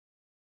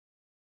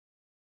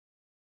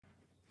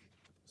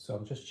So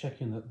I'm just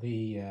checking that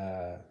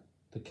the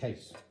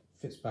case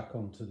fits back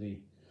onto the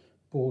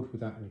board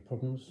without any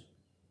problems.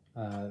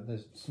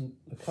 There's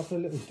a couple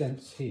of little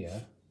dents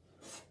here,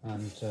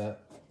 and I'm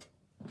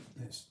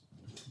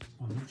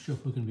not sure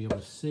if we're going to be able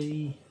to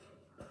see,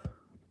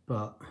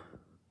 but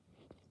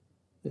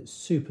it's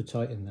super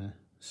tight in there.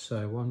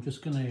 So I'm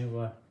just going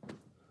to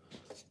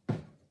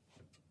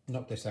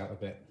knock this out a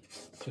bit,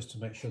 just to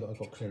make sure that I've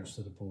got clearance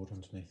to the board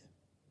underneath.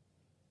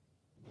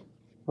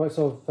 Right,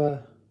 so I've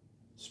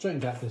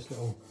straightened out this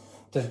little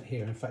dent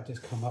here. In fact, it's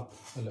come up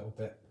a little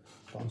bit,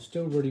 but I'm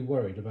still really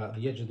worried about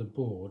the edge of the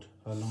board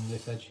along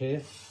this edge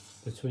here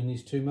between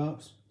these two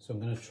marks. So I'm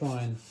going to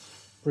try and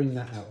bring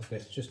that out a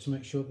bit just to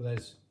make sure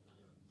that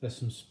there's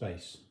some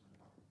space.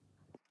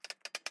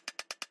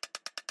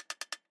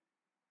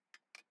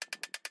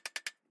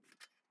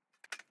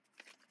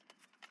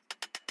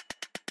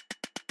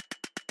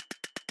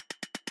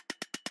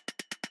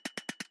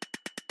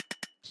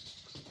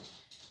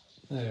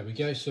 There we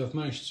go. So I've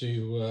managed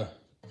to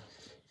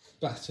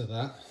batter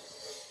that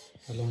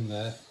along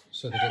there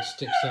so that it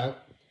sticks out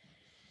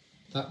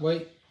that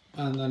way,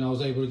 and then I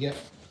was able to get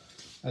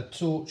a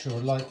torch or a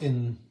light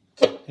in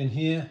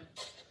here,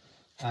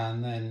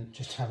 and then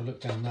just have a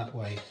look down that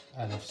way,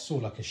 and I saw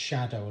like a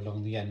shadow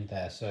along the end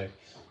there. So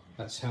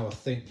that's how I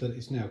think that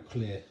it's now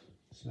clear.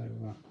 So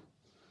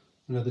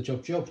another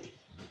job jobbed.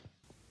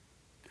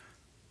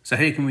 So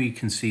here we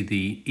can see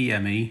the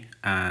EME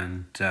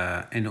and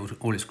in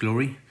all its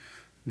glory.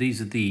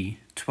 These are the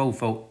 12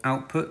 volt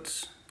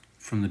outputs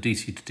from the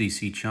DC to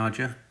DC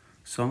charger.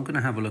 So I'm going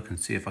to have a look and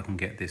see if I can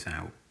get this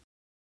out.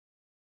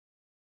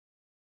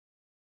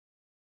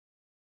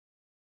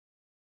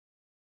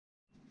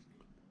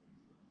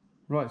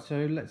 Right,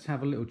 so let's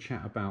have a little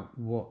chat about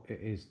what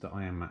it is that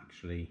I am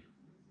actually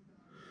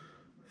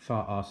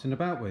fart-arsing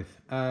about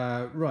with.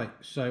 Right,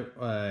 so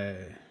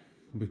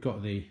we've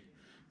got the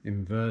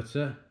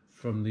inverter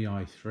from the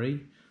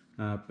i3,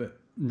 but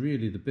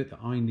really the bit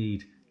that I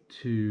need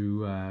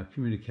to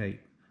communicate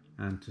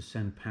and to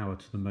send power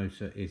to the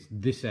motor is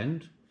this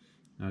end.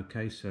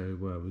 Okay, so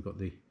we've got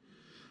the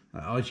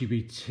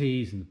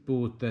IGBTs and the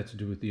board there to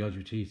do with the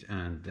IGBTs,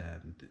 and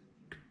the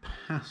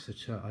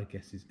capacitor, I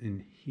guess, is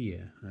in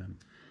here.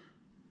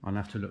 I'll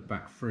have to look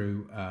back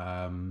through,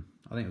 I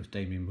think it was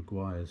Damien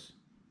Maguire's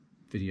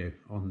video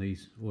on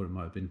these, or it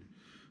might have been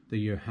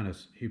the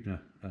Johannes Hubner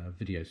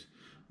videos.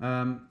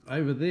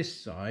 Over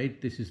this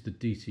side, this is the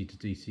DC to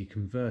DC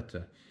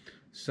converter.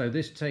 So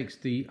this takes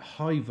the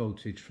high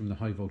voltage from the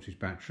high voltage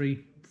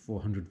battery,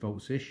 400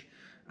 volts ish,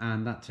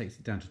 and that takes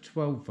it down to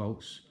 12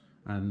 volts,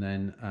 and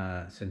then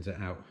sends it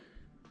out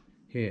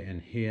here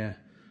and here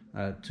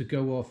to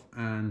go off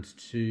and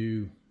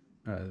to,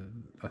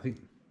 I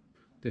think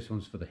this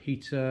one's for the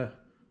heater,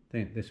 I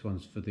think this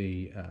one's for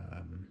the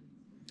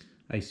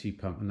AC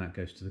pump, and that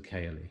goes to the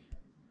KLE.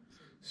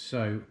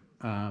 So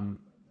then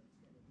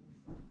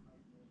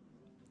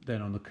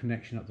on the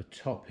connection at the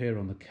top here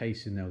on the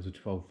casing, there was a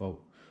 12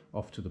 volt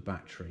off to the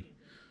battery.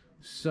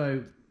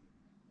 So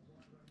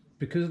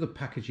because of the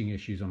packaging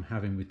issues I'm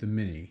having with the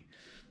Mini,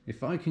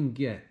 if I can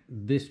get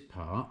this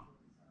part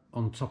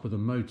on top of the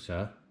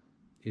motor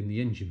in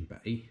the engine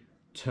bay,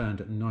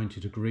 turned at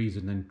 90 degrees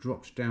and then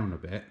dropped down a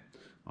bit,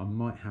 I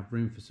might have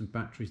room for some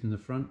batteries in the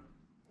front.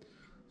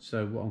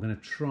 So what I'm going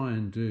to try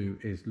and do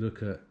is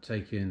look at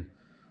taking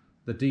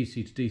the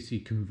DC to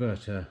DC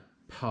converter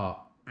part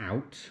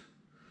out,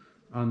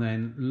 and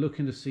then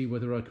looking to see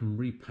whether I can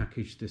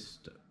repackage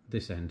this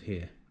end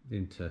here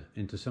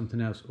into something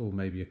else, or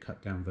maybe a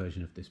cut down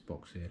version of this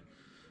box here.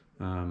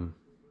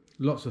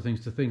 Lots of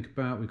things to think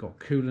about. We've got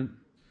coolant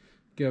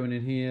going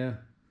in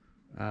here,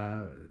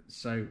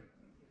 so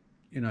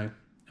you know,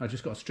 I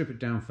just got to strip it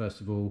down first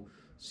of all,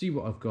 see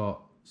what I've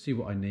got, see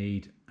what I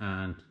need,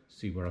 and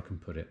see where I can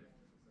put it.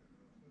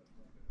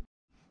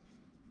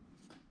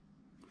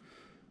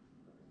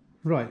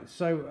 Right,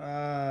 so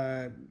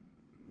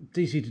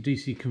DC to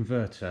DC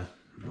converter.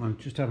 I'm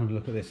just having a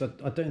look at this.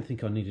 I don't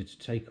think I needed to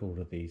take all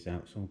of these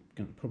out, so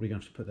I'm probably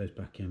going to have to put those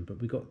back in. But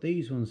we've got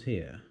these ones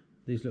here,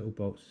 these little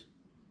bolts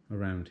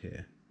around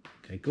here.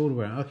 Okay, go all the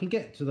way around. I can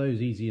get to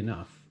those easy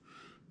enough.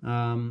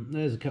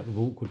 There's a couple of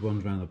awkward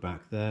ones around the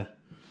back there.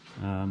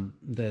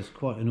 There's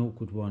quite an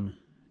awkward one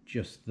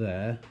just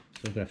there,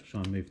 so I'm going to have to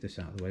try and move this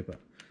out of the way,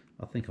 but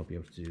I think I'll be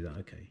able to do that.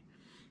 Okay.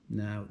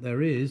 Now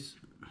there is,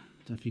 I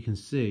don't know if you can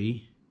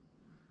see,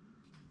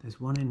 there's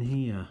one in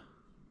here,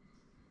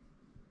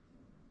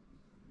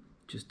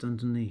 just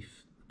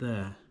underneath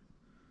there.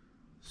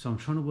 So I'm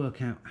trying to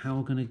work out how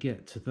I'm going to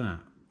get to that,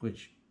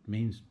 which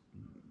means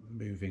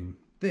moving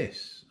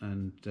this,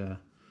 and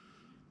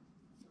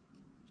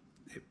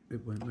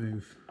it won't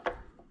move.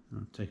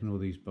 I've taken all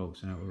these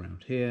bolts out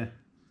around here.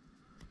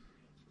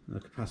 The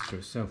capacitor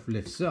itself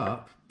lifts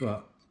up,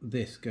 but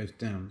this goes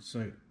down,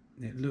 so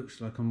it looks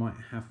like I might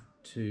have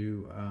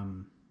to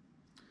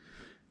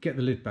get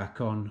the lid back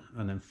on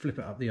and then flip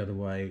it up the other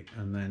way,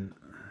 and then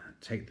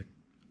take the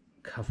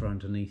cover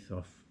underneath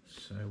off.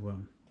 So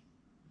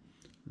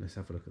let's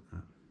have a look at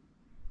that.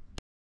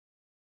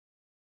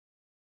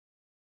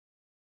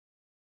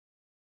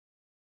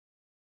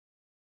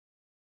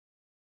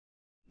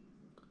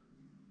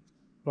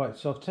 Right,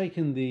 so I've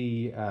taken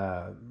the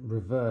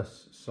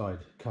reverse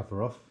side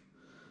cover off,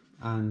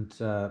 and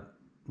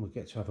we'll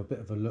get to have a bit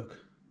of a look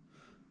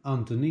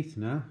underneath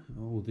now,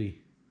 all the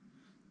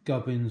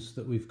gubbins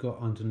that we've got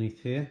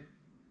underneath here.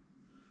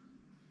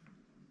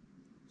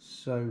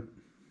 So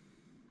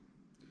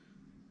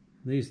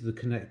these are the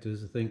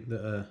connectors, I think,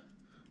 that are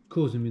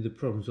causing me the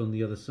problems on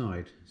the other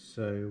side.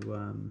 So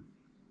I'm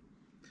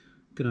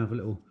going to have a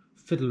little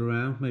fiddle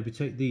around, maybe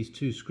take these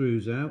two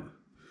screws out,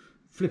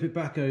 flip it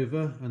back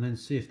over, and then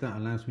see if that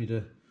allows me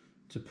to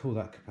pull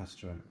that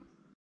capacitor out.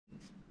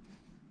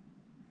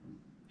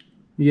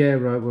 Yeah,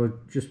 right, well,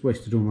 just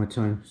wasted all my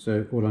time,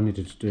 so all I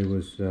needed to do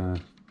was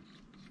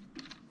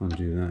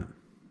undo that.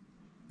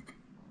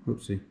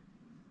 Whoopsie.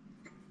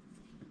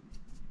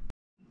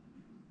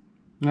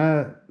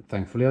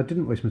 Thankfully I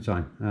didn't waste my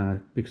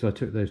time, because I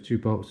took those two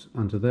bolts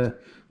under there.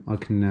 I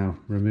can now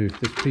remove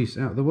this piece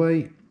out of the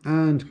way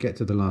and get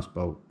to the last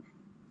bolt.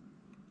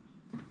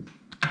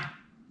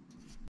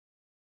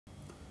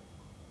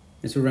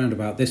 It's around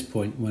about this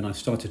point when I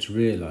started to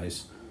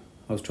realise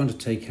I was trying to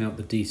take out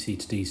the DC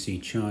to DC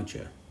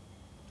charger,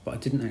 but I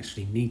didn't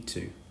actually need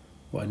to.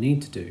 What I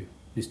need to do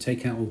is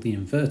take out all the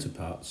inverter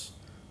parts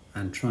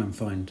and try and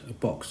find a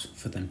box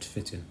for them to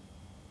fit in.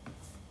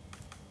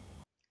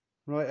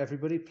 Right,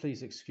 everybody,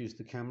 please excuse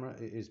the camera,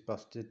 it is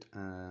busted,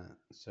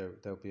 so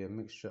there'll be a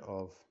mixture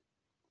of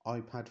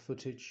iPad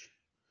footage,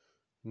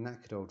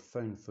 knackered old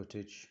phone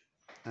footage,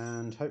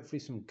 and hopefully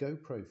some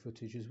GoPro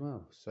footage as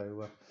well,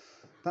 so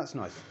that's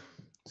nice.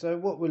 So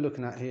what we're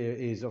looking at here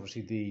is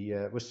obviously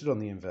we're still on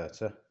the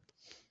inverter,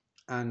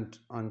 and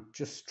I'm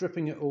just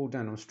stripping it all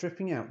down. I'm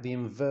stripping out the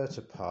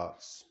inverter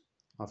parts.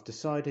 I've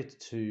decided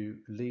to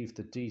leave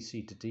the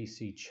DC to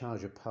DC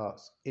charger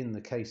parts in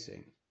the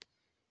casing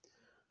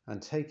and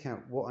take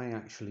out what I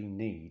actually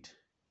need.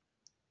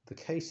 The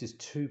case is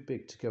too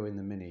big to go in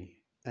the Mini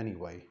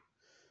anyway,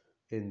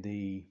 in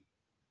the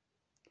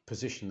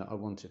position that I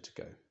want it to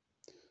go.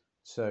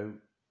 So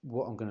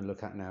what I'm going to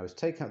look at now is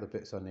take out the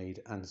bits I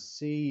need and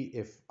see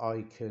if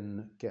I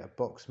can get a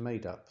box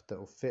made up that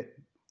will fit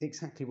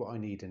exactly what I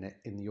need in it,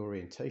 in the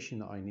orientation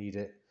that I need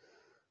it,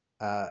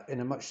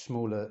 in a much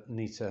smaller,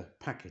 neater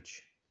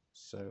package.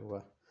 So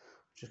I'm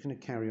just going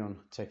to carry on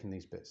taking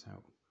these bits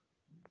out.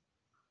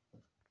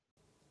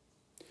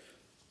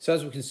 So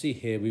as we can see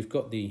here, we've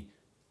got the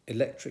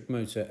Electric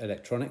Motor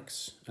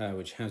Electronics,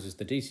 which houses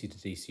the DC to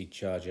DC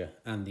charger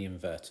and the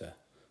inverter.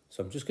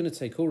 So I'm just going to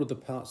take all of the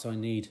parts I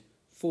need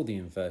for the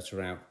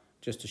inverter out,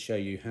 just to show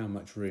you how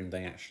much room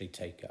they actually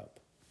take up.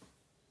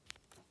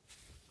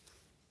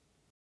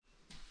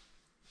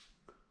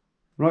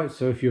 Right,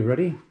 so if you're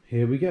ready,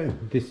 here we go.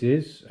 This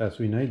is, as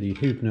we know, the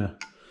Hubner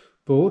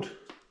board.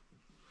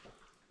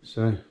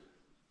 So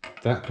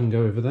that can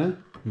go over there.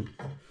 Move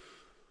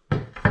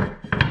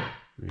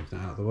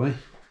that out of the way.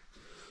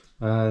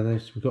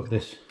 We've got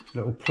this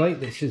little plate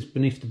that sits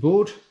beneath the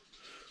board,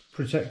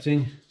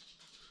 protecting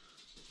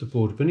the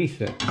board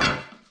beneath it.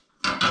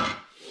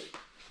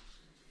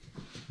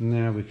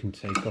 Now we can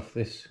take off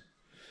this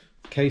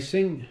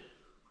casing,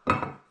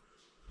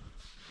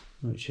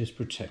 which is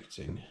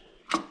protecting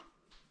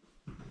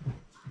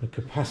the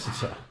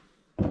capacitor.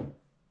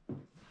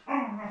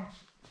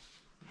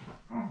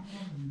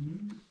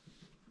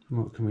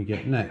 What can we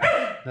get next?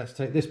 Let's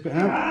take this bit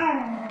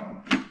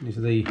out. These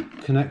are the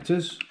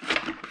connectors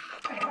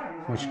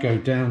which go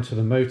down to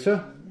the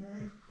motor.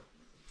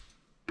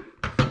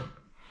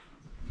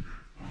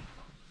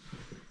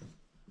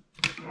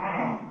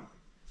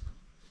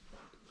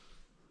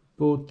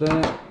 Board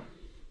there.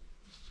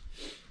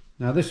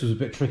 Now this was a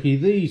bit tricky.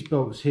 These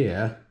bolts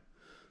here,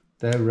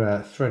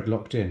 they're thread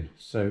locked in,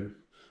 so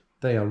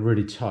they are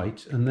really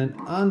tight. And then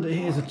under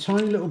here is a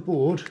tiny little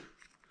board,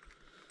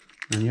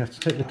 and you have to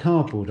take the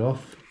cardboard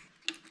off,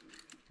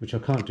 which I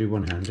can't do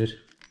one-handed.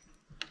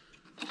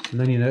 And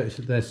then you notice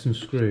that there's some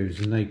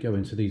screws, and they go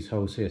into these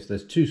holes here. So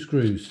there's two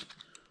screws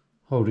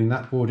holding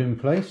that board in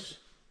place.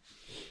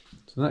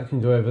 So that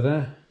can go over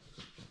there.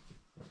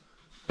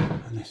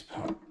 And this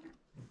part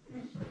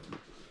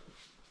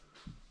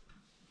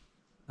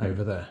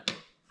over there.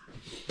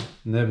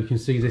 And there we can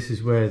see this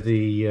is where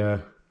the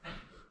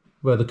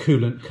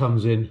coolant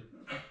comes in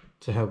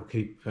to help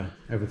keep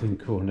everything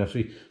cool. And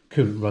actually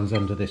coolant runs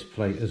under this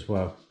plate as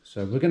well.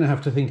 So we're going to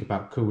have to think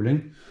about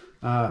cooling.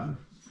 But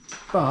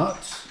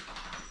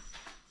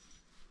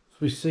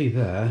we see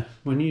there,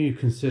 when you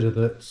consider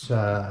that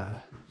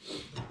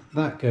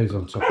that goes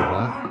on top of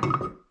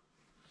that,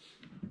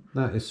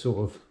 that is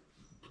sort of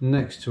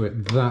next to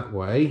it that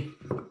way,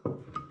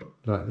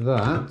 like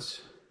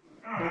that.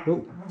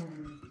 Oh.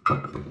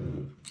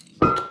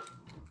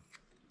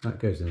 That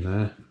goes in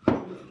there.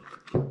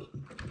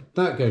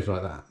 That goes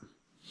like that.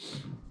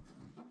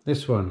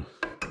 This one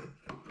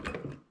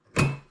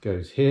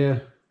goes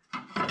here.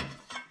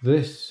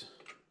 This,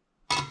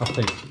 I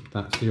think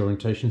that's the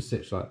orientation,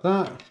 sits like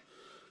that.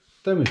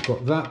 Then we've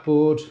got that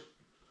board,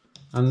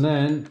 and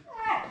then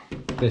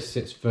this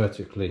sits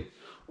vertically.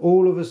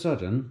 All of a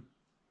sudden,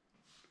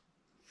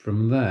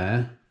 from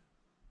there,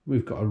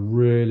 we've got a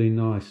really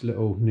nice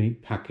little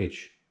neat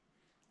package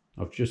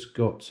I've just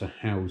got to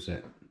house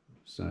it.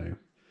 So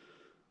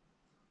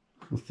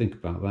I'll think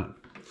about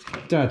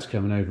that. Dad's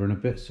coming over in a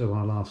bit, so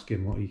I'll ask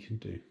him what he can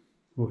do,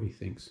 what he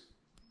thinks.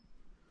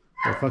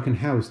 But if I can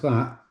house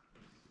that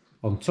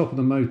on top of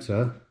the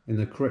motor in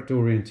the correct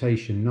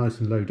orientation, nice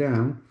and low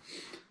down,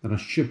 then I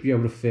should be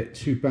able to fit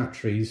 2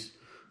 batteries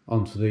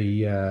onto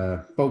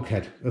the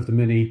bulkhead of the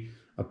Mini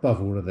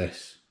above all of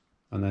this.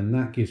 And then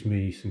that gives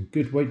me some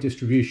good weight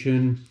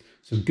distribution,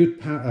 some good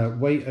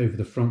weight over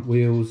the front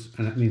wheels,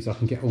 and that means I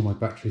can get all my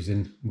batteries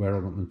in where I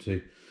want them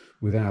to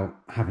without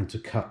having to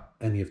cut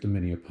any of the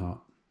Mini apart.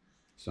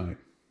 So,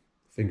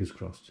 fingers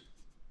crossed.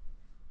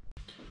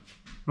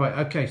 Right,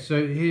 okay,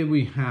 so here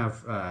we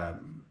have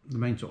the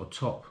main sort of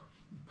top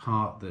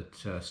part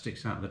that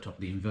sticks out at the top of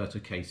the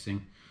inverter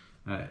casing.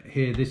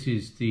 Here, this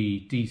is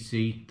the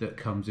DC that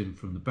comes in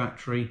from the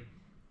battery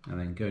and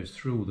then goes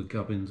through all the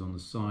gubbins on the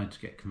side to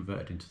get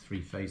converted into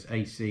 3-phase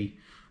AC,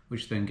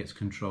 which then gets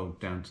controlled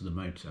down to the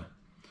motor.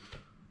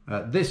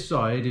 This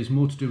side is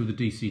more to do with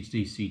the DC to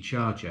DC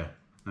charger.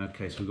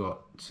 Okay, so we've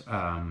got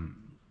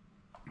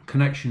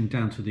connection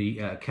down to the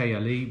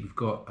KLE. We've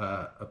got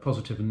a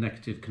positive and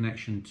negative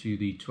connection to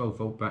the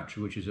 12-volt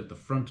battery, which is at the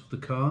front of the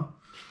car.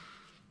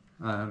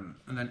 And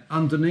then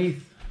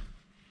underneath,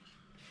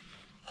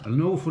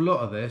 an awful lot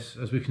of this,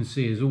 as we can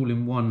see, is all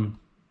in one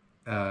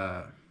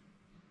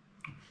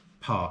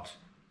part.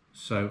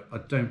 So I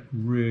don't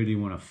really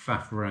want to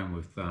faff around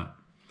with that.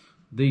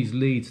 These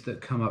leads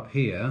that come up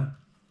here,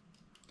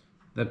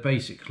 they're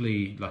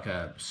basically like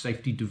a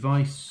safety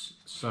device.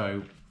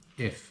 So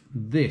if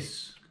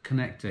this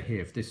connector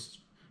here, if this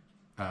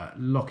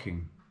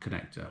locking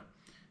connector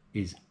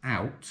is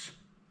out,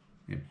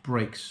 it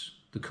breaks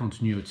the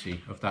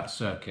continuity of that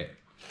circuit.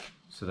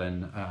 So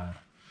then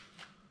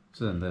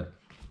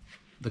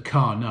the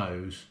car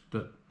knows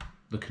that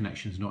the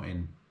connection's not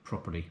in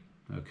properly.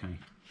 Okay,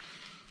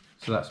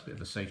 so that's a bit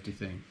of a safety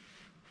thing.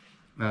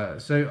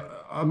 So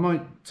I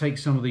might take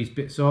some of these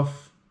bits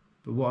off,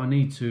 but what I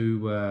need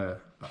to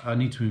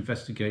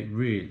investigate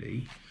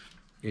really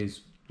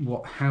is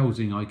what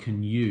housing I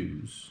can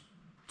use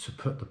to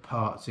put the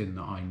parts in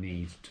that I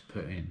need to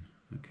put in.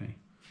 Okay,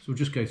 so we'll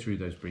just go through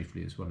those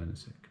briefly as well in a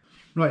sec.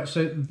 Right,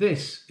 so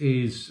this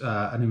is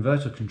an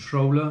inverter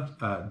controller.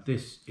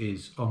 This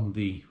is on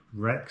the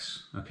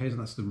Rex. Okay, so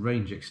that's the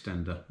range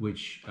extender,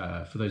 which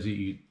for those of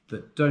you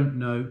that don't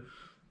know,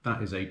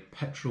 that is a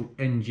petrol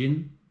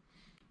engine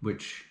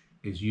which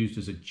is used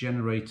as a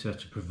generator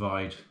to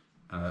provide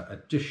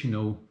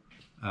additional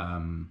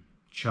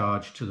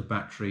charge to the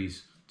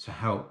batteries to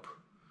help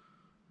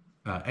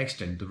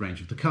extend the range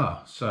of the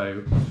car.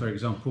 So, for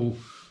example,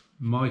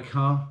 my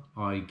car,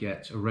 I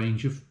get a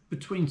range of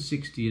between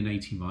 60 and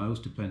 80 miles,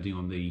 depending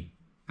on the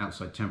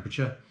outside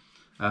temperature.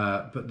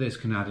 But this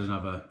can add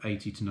another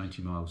 80 to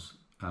 90 miles,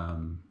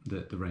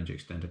 that the range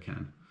extender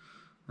can.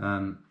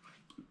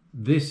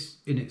 This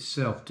in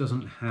itself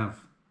doesn't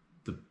have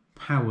the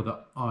power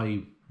that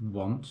I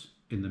want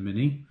in the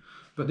Mini,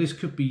 but this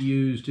could be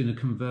used in a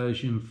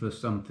conversion for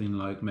something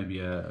like maybe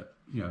a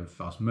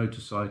fast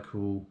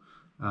motorcycle,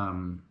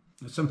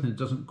 something that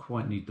doesn't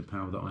quite need the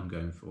power that I'm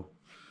going for.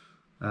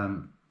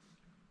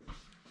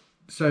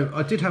 So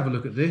I did have a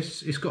look at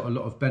this. It's got a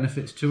lot of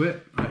benefits to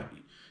it.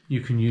 You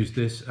can use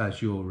this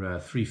as your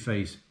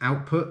 3-phase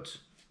output.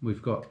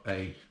 We've got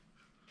a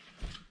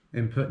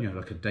input,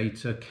 like a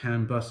data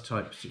CAN bus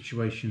type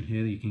situation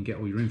here that you can get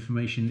all your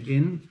information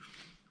in.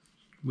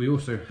 We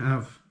also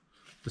have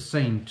the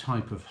same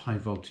type of high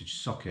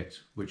voltage socket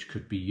which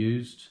could be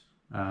used,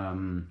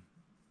 and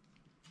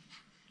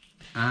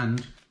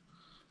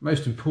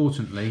most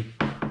importantly,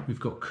 we've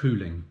got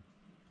cooling.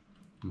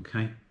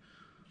 Okay,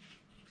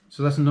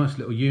 so that's a nice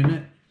little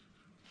unit,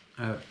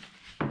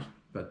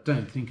 but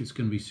don't think it's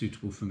going to be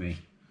suitable for me,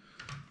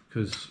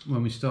 because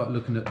when we start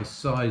looking at the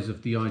size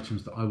of the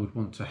items that I would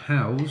want to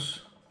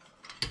house,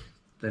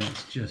 then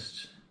it's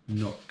just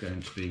not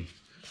going to be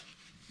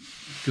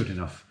good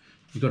enough.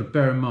 You've got to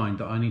bear in mind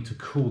that I need to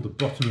cool the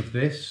bottom of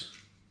this,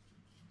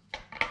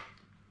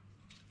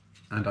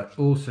 and I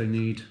also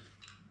need,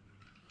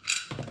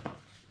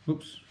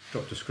 oops,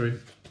 dropped a screw.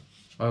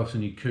 I also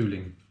need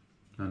cooling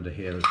under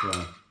here as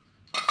well.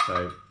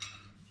 So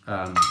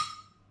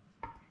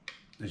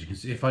as you can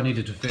see, if I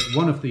needed to fit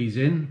one of these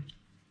in,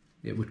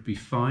 it would be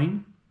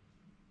fine,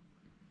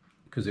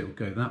 because it will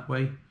go that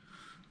way.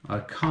 I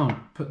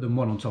can't put them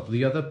one on top of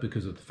the other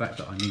because of the fact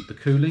that I need the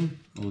cooling,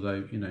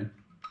 although,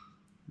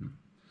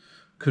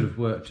 could have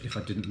worked if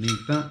I didn't need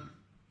that.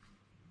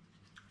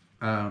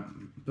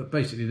 But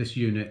basically this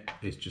unit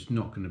is just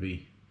not going to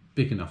be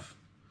big enough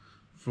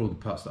for all the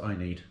parts that I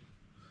need.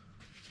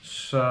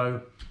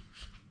 So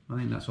I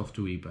think that's off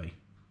to eBay.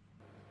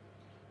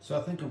 So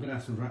I think I'm going to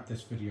have to wrap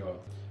this video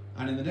up.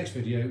 And in the next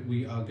video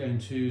we are going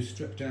to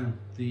strip down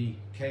the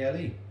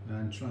KLE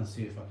and try and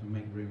see if I can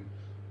make room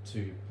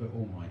to put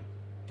all my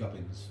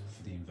gubbins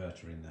for the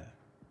inverter in there.